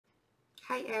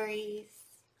Hi, Aries.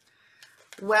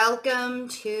 Welcome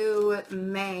to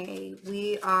May.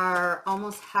 We are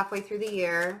almost halfway through the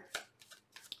year.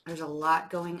 There's a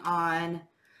lot going on.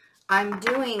 I'm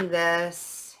doing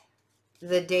this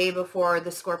the day before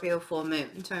the Scorpio full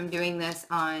moon. So I'm doing this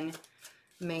on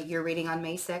May. You're reading on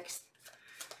May 6th.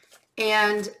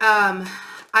 And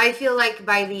I feel like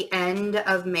by the end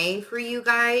of May for you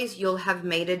guys, you'll have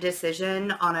made a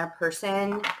decision on a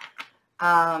person.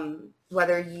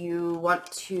 Whether you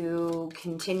want to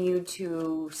continue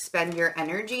to spend your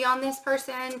energy on this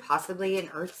person, possibly an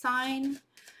earth sign,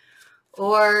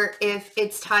 or if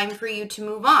it's time for you to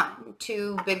move on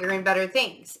to bigger and better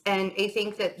things. And I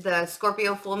think that the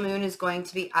Scorpio full moon is going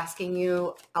to be asking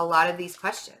you a lot of these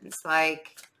questions,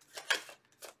 like,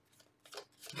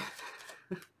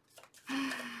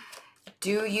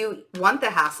 do you want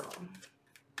the hassle?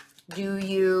 Do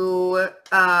you,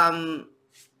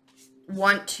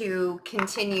 want to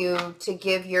continue to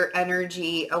give your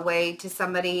energy away to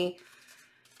somebody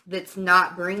that's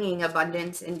not bringing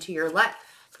abundance into your life?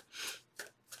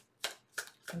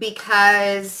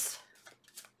 Because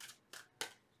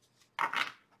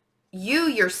you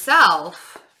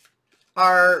yourself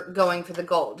are going for the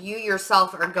gold. You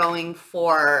yourself are going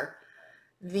for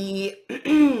the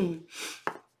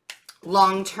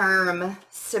long-term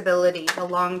stability, the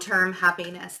long-term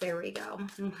happiness. There we go.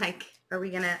 I'm like, are we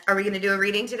gonna do a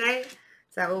reading today?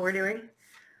 Is that what we're doing?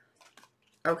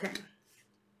 Okay.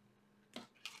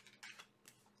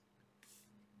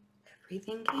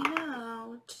 Everything came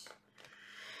out.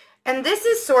 And this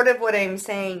is sort of what I'm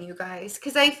saying, you guys,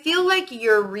 because I feel like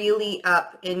you're really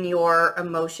up in your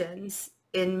emotions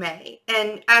in May.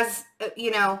 And as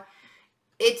you know,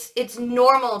 it's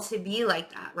normal to be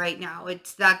like that right now.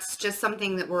 That's just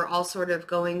something that we're all sort of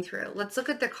going through. Let's look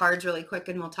at the cards really quick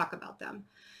and we'll talk about them.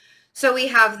 So we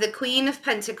have the Queen of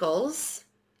Pentacles,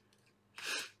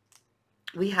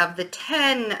 we have the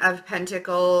 10 of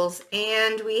Pentacles,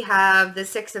 and we have the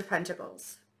 6 of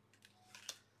Pentacles.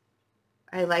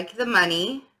 I like the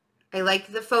money. I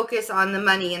like the focus on the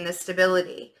money and the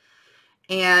stability,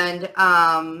 and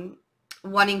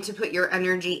wanting to put your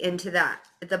energy into that.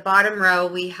 At the bottom row,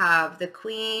 we have the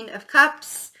Queen of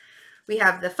Cups, we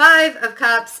have the 5 of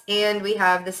Cups, and we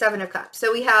have the 7 of Cups.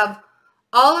 So we have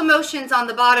all emotions on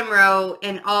the bottom row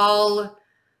and all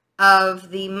of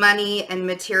the money and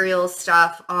material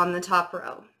stuff on the top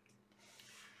row.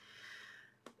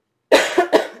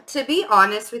 To be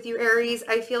honest with you, Aries,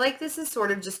 I feel like this is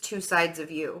sort of just two sides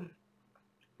of you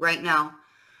right now.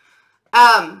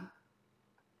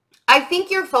 I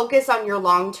think you're focused on your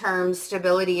long-term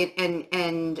stability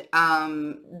and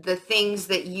the things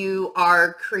that you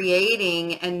are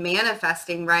creating and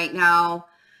manifesting right now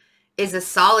is a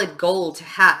solid goal to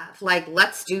have. Like,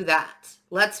 let's do that.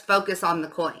 Let's focus on the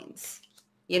coins.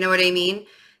 You know what I mean?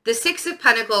 The 6 of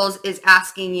Pentacles is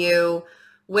asking you,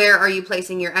 where are you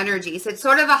placing your energy? So it's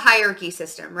sort of a hierarchy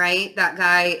system, right? That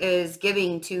guy is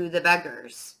giving to the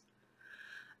beggars.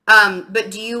 But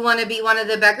do you want to be one of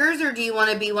the beggars, or do you want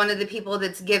to be one of the people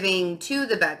that's giving to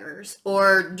the beggars?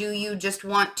 Or do you just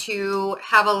want to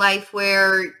have a life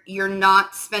where you're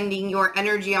not spending your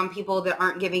energy on people that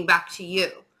aren't giving back to you?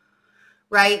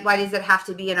 Right? Why does it have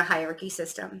to be in a hierarchy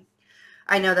system?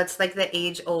 I know that's like the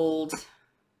age-old,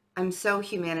 I'm so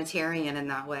humanitarian in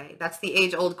that way. That's the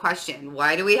age-old question.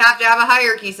 Why do we have to have a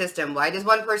hierarchy system? Why does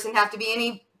one person have to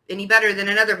be any better than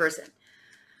another person?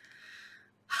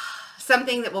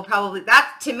 Something that will probably,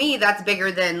 that to me, that's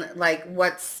bigger than like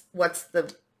what's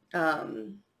the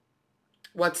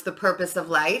purpose of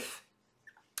life.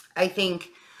 I think,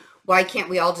 why can't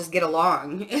we all just get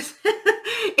along?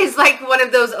 Is like one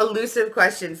of those elusive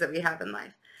questions that we have in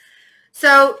life.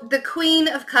 So the Queen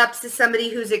of Cups is somebody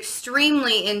who's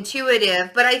extremely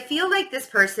intuitive, but I feel like this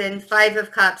person, 5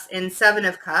 of Cups and 7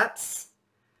 of Cups,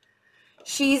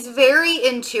 she's very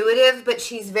intuitive, but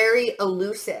she's very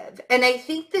elusive. And I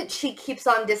think that she keeps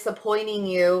on disappointing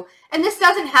you. And this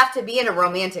doesn't have to be in a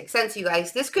romantic sense, you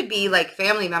guys. This could be like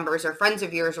family members or friends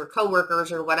of yours or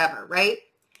coworkers or whatever, right?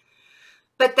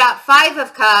 But that 5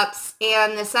 of Cups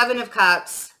and the 7 of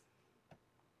Cups,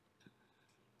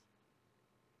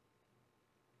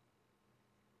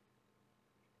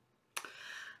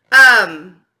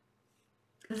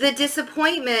 the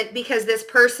disappointment, because this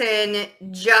person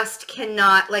just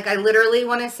cannot, like, I literally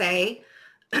want to say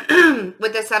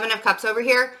with the 7 of Cups over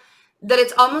here, that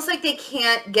it's almost like they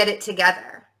can't get it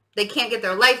together. They can't get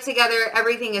their life together.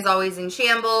 Everything is always in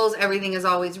shambles. Everything is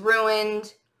always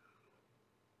ruined.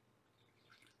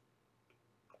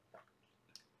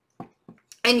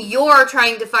 And you're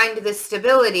trying to find this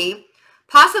stability,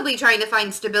 possibly trying to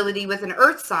find stability with an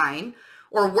earth sign,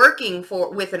 or working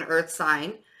with an earth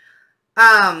sign.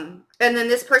 And then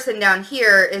this person down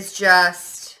here is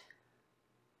just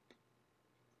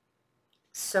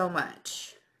so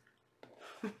much.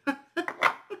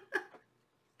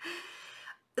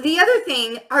 The other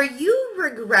thing, are you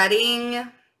regretting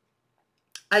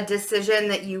a decision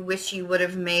that you wish you would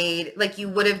have made, like you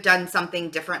would have done something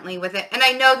differently with it? And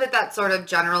I know that that's sort of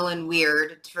general and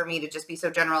weird for me to just be so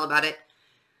general about it.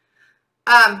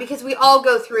 Because we all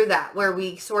go through that where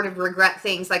we sort of regret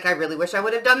things like, I really wish I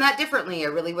would have done that differently. I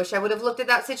really wish I would have looked at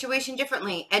that situation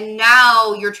differently. And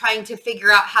now you're trying to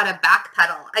figure out how to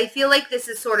backpedal. I feel like this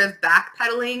is sort of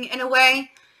backpedaling in a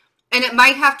way. And it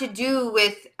might have to do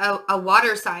with a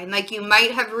water sign. Like you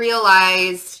might have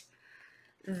realized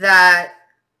that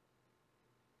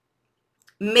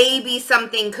maybe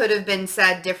something could have been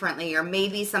said differently, or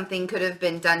maybe something could have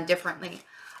been done differently.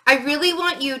 I really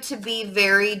want you to be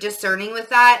very discerning with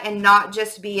that and not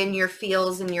just be in your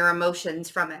feels and your emotions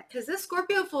from it. Because this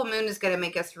Scorpio full moon is going to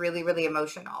make us really, really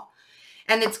emotional.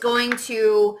 And it's going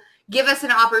to give us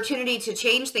an opportunity to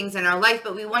change things in our life,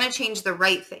 but we want to change the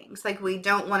right things. Like we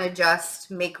don't want to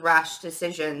just make rash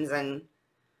decisions and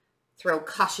throw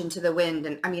caution to the wind.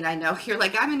 And I mean, I know you're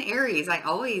like, I'm an Aries. I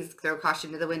always throw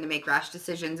caution to the wind to make rash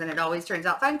decisions, and it always turns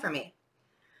out fine for me.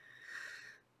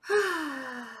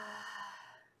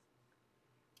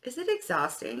 Is it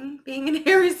exhausting being an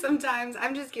Aries sometimes?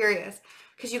 I'm just curious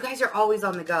because you guys are always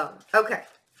on the go. Okay.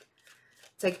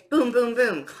 It's like boom, boom,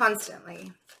 boom,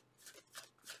 constantly.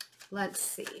 Let's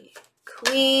see.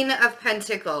 Queen of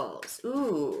Pentacles.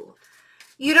 Ooh.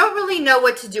 You don't really know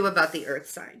what to do about the earth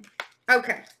sign.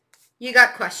 Okay. You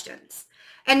got questions.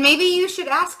 And maybe you should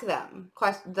ask them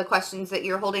the questions that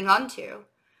you're holding on to.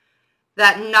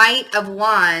 That Knight of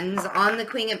Wands on the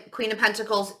Queen of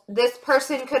Pentacles. This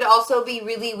person could also be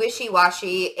really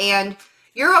wishy-washy, and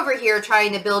you're over here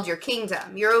trying to build your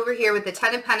kingdom. You're over here with the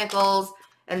 10 of Pentacles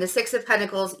and the 6 of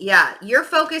Pentacles. Yeah, your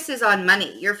focus is on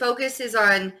money. Your focus is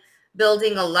on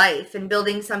building a life and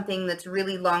building something that's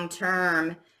really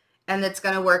long-term and that's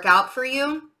going to work out for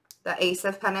you. The Ace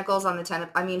of Pentacles on the 10 of,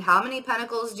 I mean, how many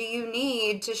Pentacles do you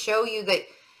need to show you that,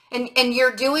 and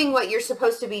you're doing what you're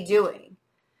supposed to be doing.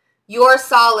 You're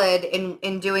solid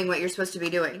in doing what you're supposed to be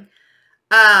doing.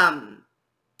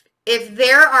 If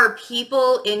there are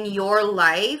people in your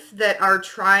life that are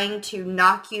trying to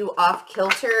knock you off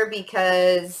kilter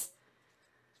because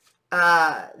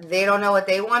they don't know what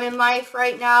they want in life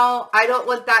right now, I don't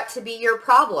want that to be your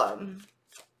problem.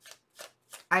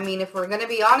 I mean, if we're going to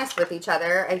be honest with each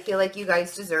other, I feel like you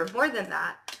guys deserve more than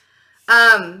that.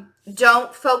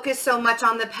 Don't focus so much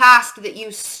on the past that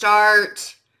you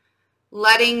start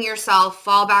letting yourself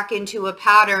fall back into a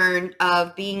pattern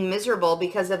of being miserable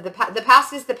because of the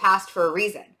past is the past for a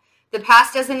reason. The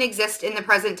past doesn't exist in the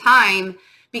present time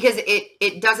because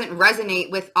it doesn't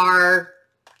resonate with our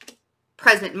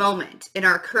present moment, in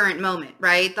our current moment,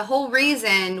 right? The whole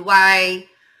reason why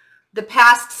the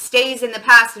past stays in the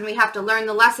past and we have to learn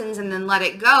the lessons and then let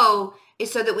it go is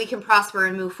so that we can prosper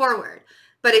and move forward.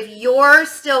 But if you're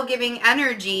still giving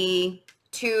energy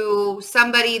to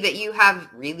somebody that you have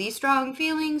really strong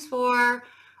feelings for,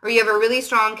 or you have a really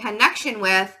strong connection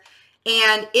with,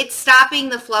 and it's stopping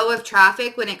the flow of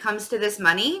traffic when it comes to this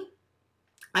money,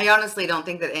 I honestly don't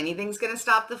think that anything's going to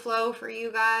stop the flow for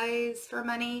you guys for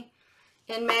money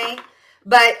in May.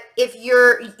 But if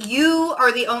you're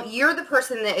the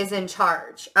person that is in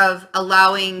charge of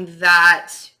allowing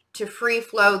that to free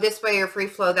flow this way or free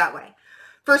flow that way.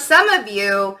 For some of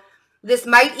you, this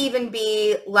might even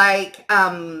be like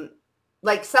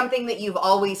something that you've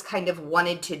always kind of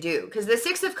wanted to do. Because the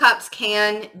 6 of Cups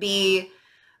can be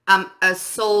a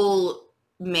soul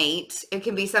mate. It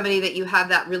can be somebody that you have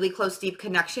that really close, deep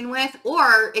connection with.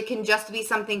 Or it can just be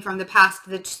something from the past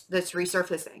that's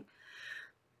resurfacing,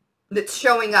 that's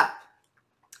showing up.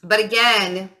 But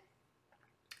again,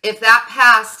 if that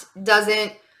past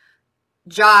doesn't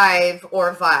jive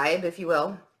or vibe, if you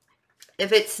will,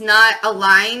 if it's not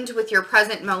aligned with your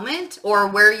present moment or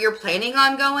where you're planning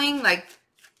on going, like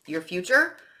your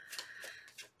future,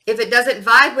 if it doesn't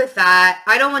vibe with that,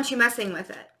 I don't want you messing with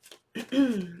it.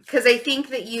 Because I think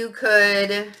that you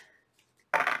could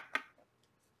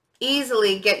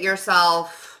easily get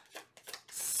yourself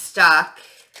stuck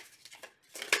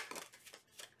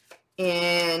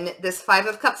in this 5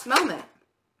 of Cups moment.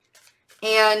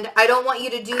 And I don't want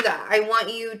you to do that. I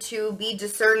want you to be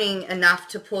discerning enough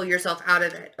to pull yourself out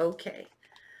of it. Okay.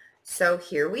 So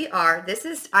here we are.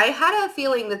 I had a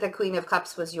feeling that the Queen of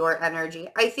Cups was your energy.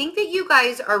 I think that you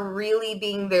guys are really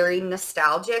being very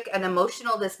nostalgic and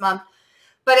emotional this month.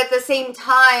 But at the same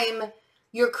time,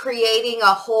 you're creating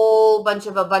a whole bunch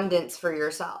of abundance for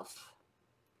yourself.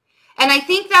 And I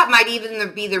think that might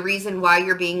even be the reason why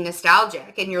you're being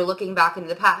nostalgic and you're looking back into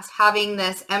the past, having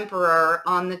this Emperor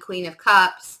on the Queen of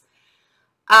Cups.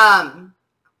 I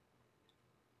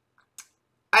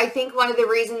think one of the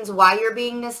reasons why you're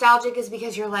being nostalgic is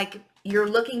because you're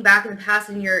looking back in the past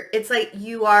and it's like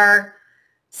you are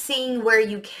seeing where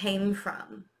you came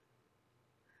from.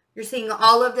 You're seeing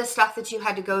all of the stuff that you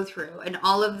had to go through and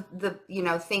all of the,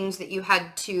 things that you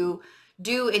had to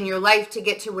do in your life to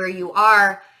get to where you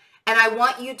are. And I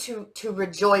want you to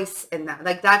rejoice in that.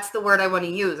 Like, that's the word I want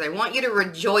to use. I want you to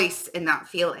rejoice in that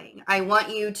feeling. I want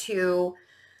you to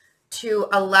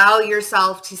allow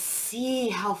yourself to see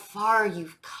how far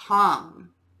you've come.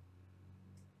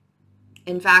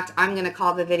 In fact, I'm going to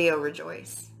call the video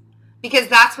Rejoice, because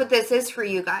that's what this is for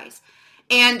you guys.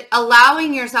 And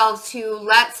allowing yourselves to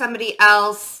let somebody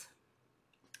else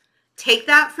take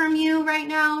that from you right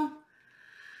now.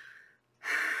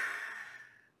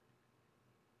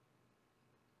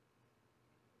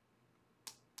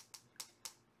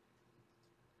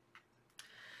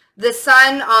 The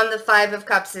Sun on the Five of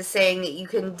Cups is saying that you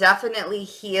can definitely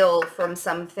heal from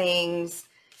some things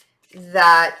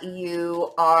that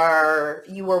you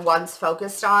were once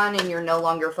focused on and you're no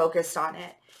longer focused on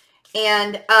it.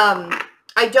 And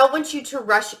I don't want you to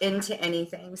rush into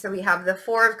anything. So we have the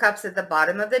Four of Cups at the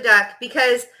bottom of the deck,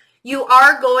 because you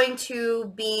are going to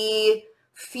be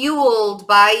fueled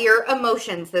by your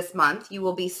emotions this month. You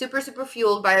will be super, super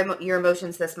fueled by your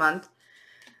emotions this month.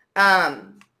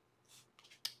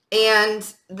 And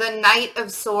the Knight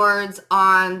of Swords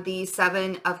on the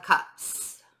Seven of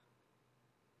Cups.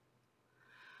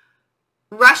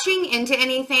 Rushing into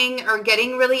anything or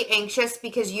getting really anxious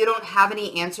because you don't have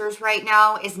any answers right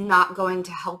now is not going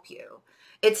to help you.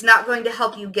 It's not going to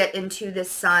help you get into the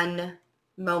Sun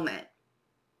moment.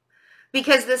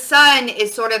 Because the Sun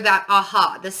is sort of that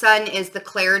aha. The Sun is the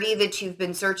clarity that you've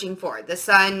been searching for. The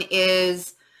Sun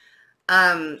is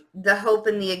the hope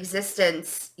and the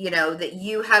existence,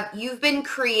 that you've been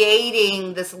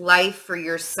creating this life for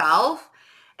yourself.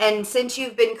 And since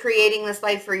you've been creating this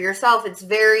life for yourself, it's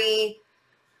very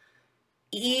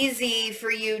easy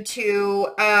for you to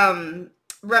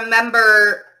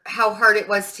remember how hard it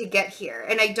was to get here.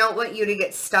 And I don't want you to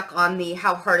get stuck on the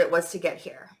how hard it was to get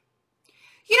here.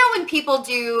 When people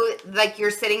do, like,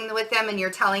 you're sitting with them and you're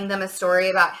telling them a story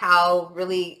about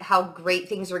how great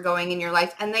things are going in your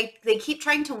life, and they keep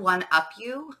trying to one-up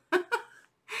you.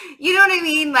 You know what I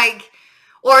mean? Like,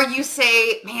 or you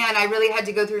say, man, I really had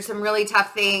to go through some really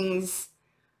tough things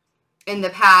in the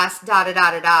past,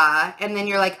 da-da-da-da-da. And then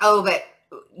you're like, oh, but,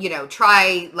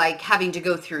 try, like, having to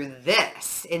go through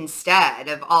this instead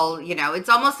of all, it's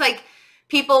almost like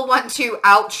people want to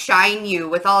outshine you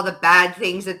with all the bad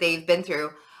things that they've been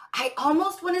through. I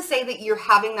almost want to say that you're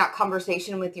having that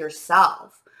conversation with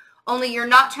yourself. Only you're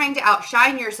not trying to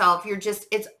outshine yourself. You're just,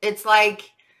 it's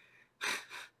like,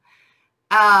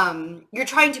 you're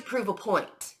trying to prove a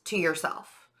point to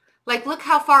yourself. Like, look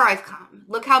how far I've come.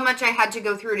 Look how much I had to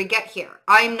go through to get here.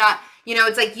 I'm not,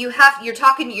 it's like you're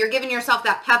giving yourself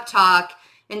that pep talk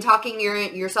and talking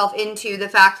yourself into the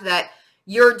fact that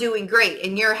you're doing great,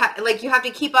 and you have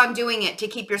to keep on doing it to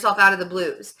keep yourself out of the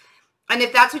blues. And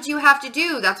if that's what you have to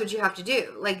do, that's what you have to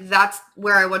do. Like, that's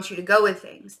where I want you to go with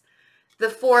things. The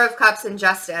Four of Cups and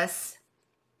Justice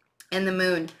and the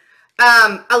Moon.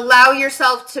 Allow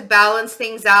yourself to balance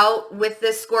things out with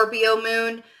this Scorpio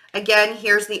moon. Again,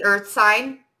 here's the Earth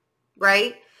sign,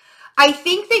 right? I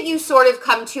think that you sort of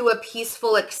come to a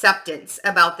peaceful acceptance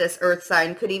about this Earth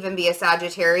sign, could even be a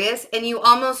Sagittarius, and you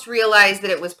almost realize that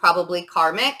it was probably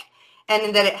karmic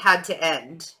and that it had to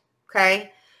end,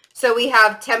 okay? So we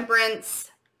have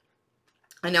Temperance.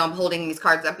 I know I'm holding these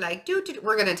cards up like,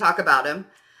 we're going to talk about them.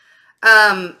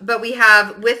 But we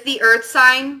have, with the Earth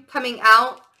sign coming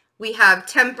out, we have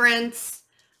Temperance,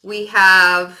 we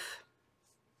have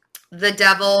the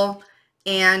Devil,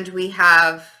 and we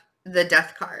have the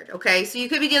Death card. Okay, so you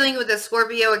could be dealing with a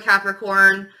Scorpio, a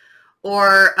Capricorn,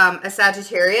 or a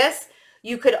Sagittarius.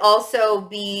 You could also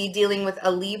be dealing with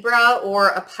a Libra or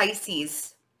a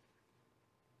Pisces.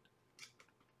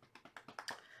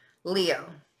 Leo.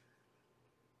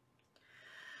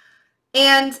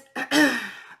 And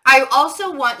I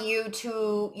also want you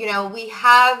to, we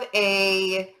have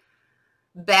a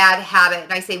bad habit,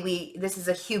 and I say this is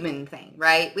a human thing,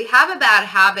 right? We have a bad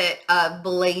habit of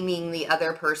blaming the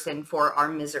other person for our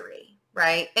misery,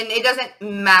 right? And it doesn't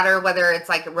matter whether it's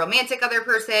like a romantic other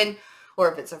person,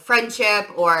 or if it's a friendship,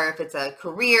 or if it's a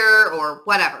career, or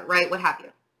whatever, right? What have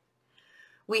you.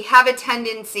 We have a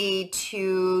tendency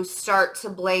to start to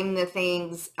blame the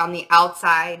things on the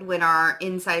outside when our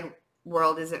inside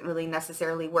world isn't really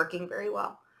necessarily working very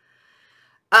well.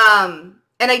 And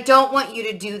I don't want you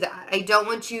to do that. I don't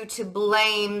want you to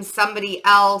blame somebody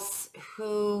else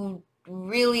who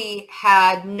really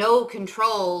had no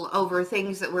control over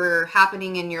things that were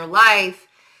happening in your life,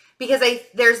 because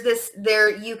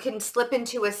you can slip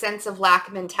into a sense of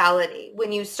lack mentality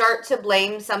when you start to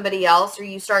blame somebody else, or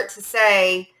you start to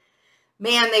say,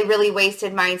 man, they really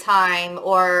wasted my time,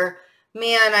 or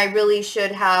man, I really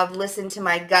should have listened to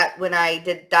my gut when I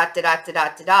did dot, dot, dot,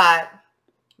 dot, dot, dot,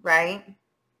 right?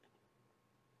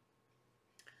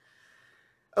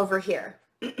 Over here.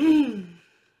 The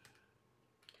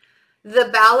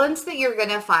balance that you're going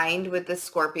to find with the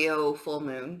Scorpio full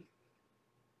moon,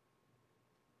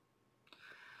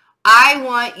 I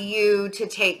want you to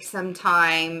take some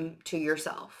time to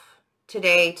yourself.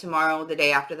 Today, tomorrow, the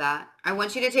day after that. I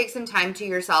want you to take some time to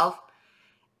yourself,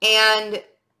 and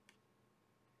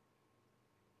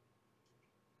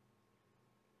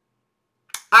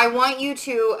I want you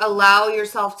to allow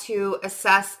yourself to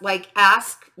assess, like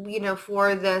ask,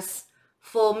 for this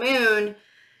full moon,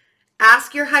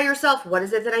 ask your higher self, what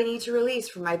is it that I need to release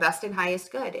for my best and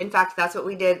highest good? In fact, that's what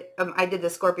we did. I did the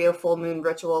Scorpio full moon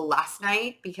ritual last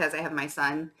night because I have my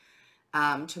son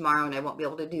tomorrow, and I won't be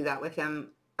able to do that with him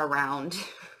around.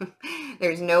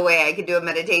 There's no way I could do a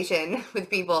meditation with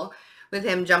people with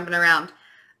him jumping around.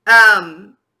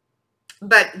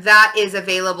 But that is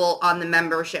available on the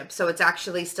membership. So it's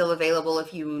actually still available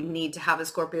if you need to have a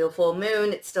Scorpio full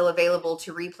moon. It's still available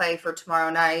to replay for tomorrow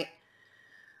night.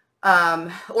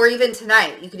 Or even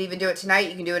tonight. You could even do it tonight.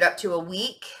 You can do it up to a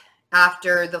week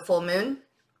after the full moon.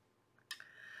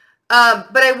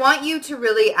 But I want you to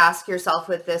really ask yourself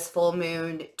with this full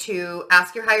moon, to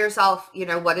ask your higher self,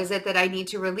 what is it that I need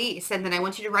to release? And then I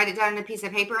want you to write it down on a piece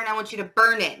of paper, and I want you to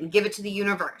burn it and give it to the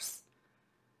universe.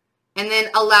 And then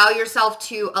allow yourself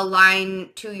to align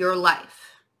to your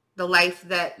life, the life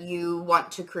that you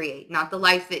want to create, not the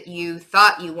life that you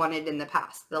thought you wanted in the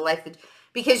past, the life that,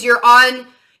 because you're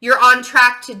on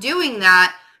track to doing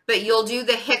that, but you'll do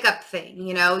the hiccup thing,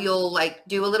 you'll like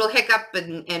do a little hiccup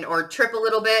and or trip a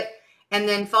little bit, and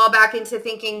then fall back into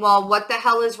thinking, well, what the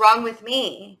hell is wrong with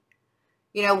me?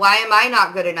 Why am I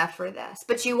not good enough for this?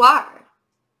 But you are.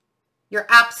 You're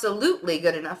absolutely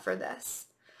good enough for this.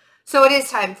 So it is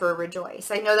time for a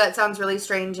rejoice. I know that sounds really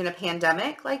strange in a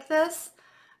pandemic like this,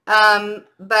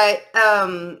 but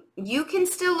you can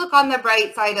still look on the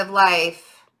bright side of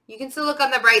life. You can still look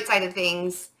on the bright side of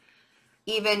things,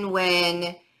 even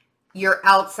when your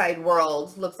outside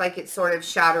world looks like it's sort of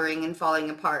shattering and falling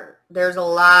apart. There's a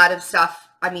lot of stuff.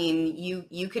 I mean,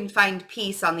 you can find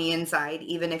peace on the inside,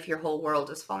 even if your whole world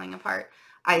is falling apart.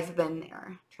 I've been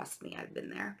there. Trust me, I've been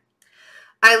there.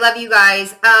 I love you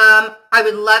guys. I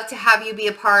would love to have you be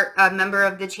a member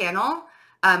of the channel.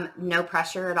 No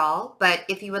pressure at all. But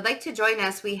if you would like to join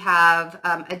us, we have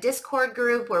a Discord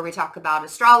group where we talk about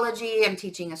astrology. I'm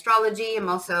teaching astrology. I'm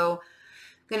also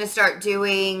going to start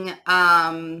doing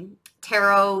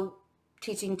tarot,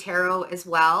 teaching tarot as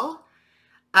well.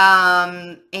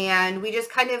 And we just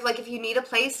kind of like, if you need a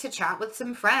place to chat with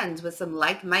some friends, with some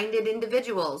like-minded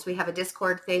individuals, we have a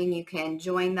Discord thing. You can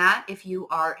join that if you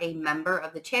are a member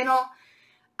of the channel.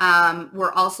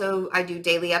 I do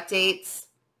daily updates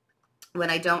when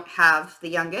I don't have the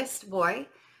youngest boy.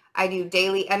 I do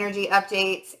daily energy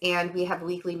updates, and we have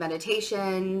weekly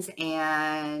meditations,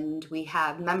 and we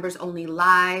have members only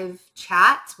live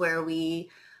chats where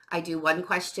I do one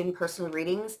question personal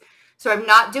readings. So I'm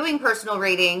not doing personal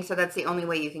reading. So that's the only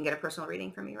way you can get a personal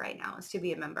reading from me right now, is to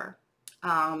be a member.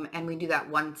 And we do that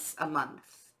once a month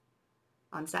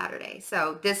on Saturday.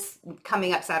 So this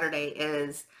coming up Saturday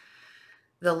is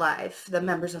the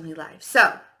members only live.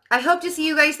 So I hope to see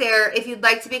you guys there. If you'd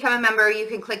like to become a member, you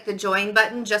can click the join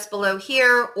button just below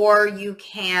here, or you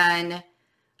can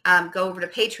go over to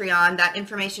Patreon. That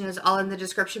information is all in the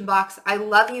description box. I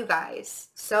love you guys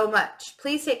so much.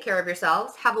 Please take care of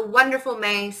yourselves. Have a wonderful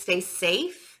May. Stay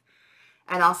safe,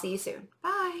 and I'll see you soon. Bye.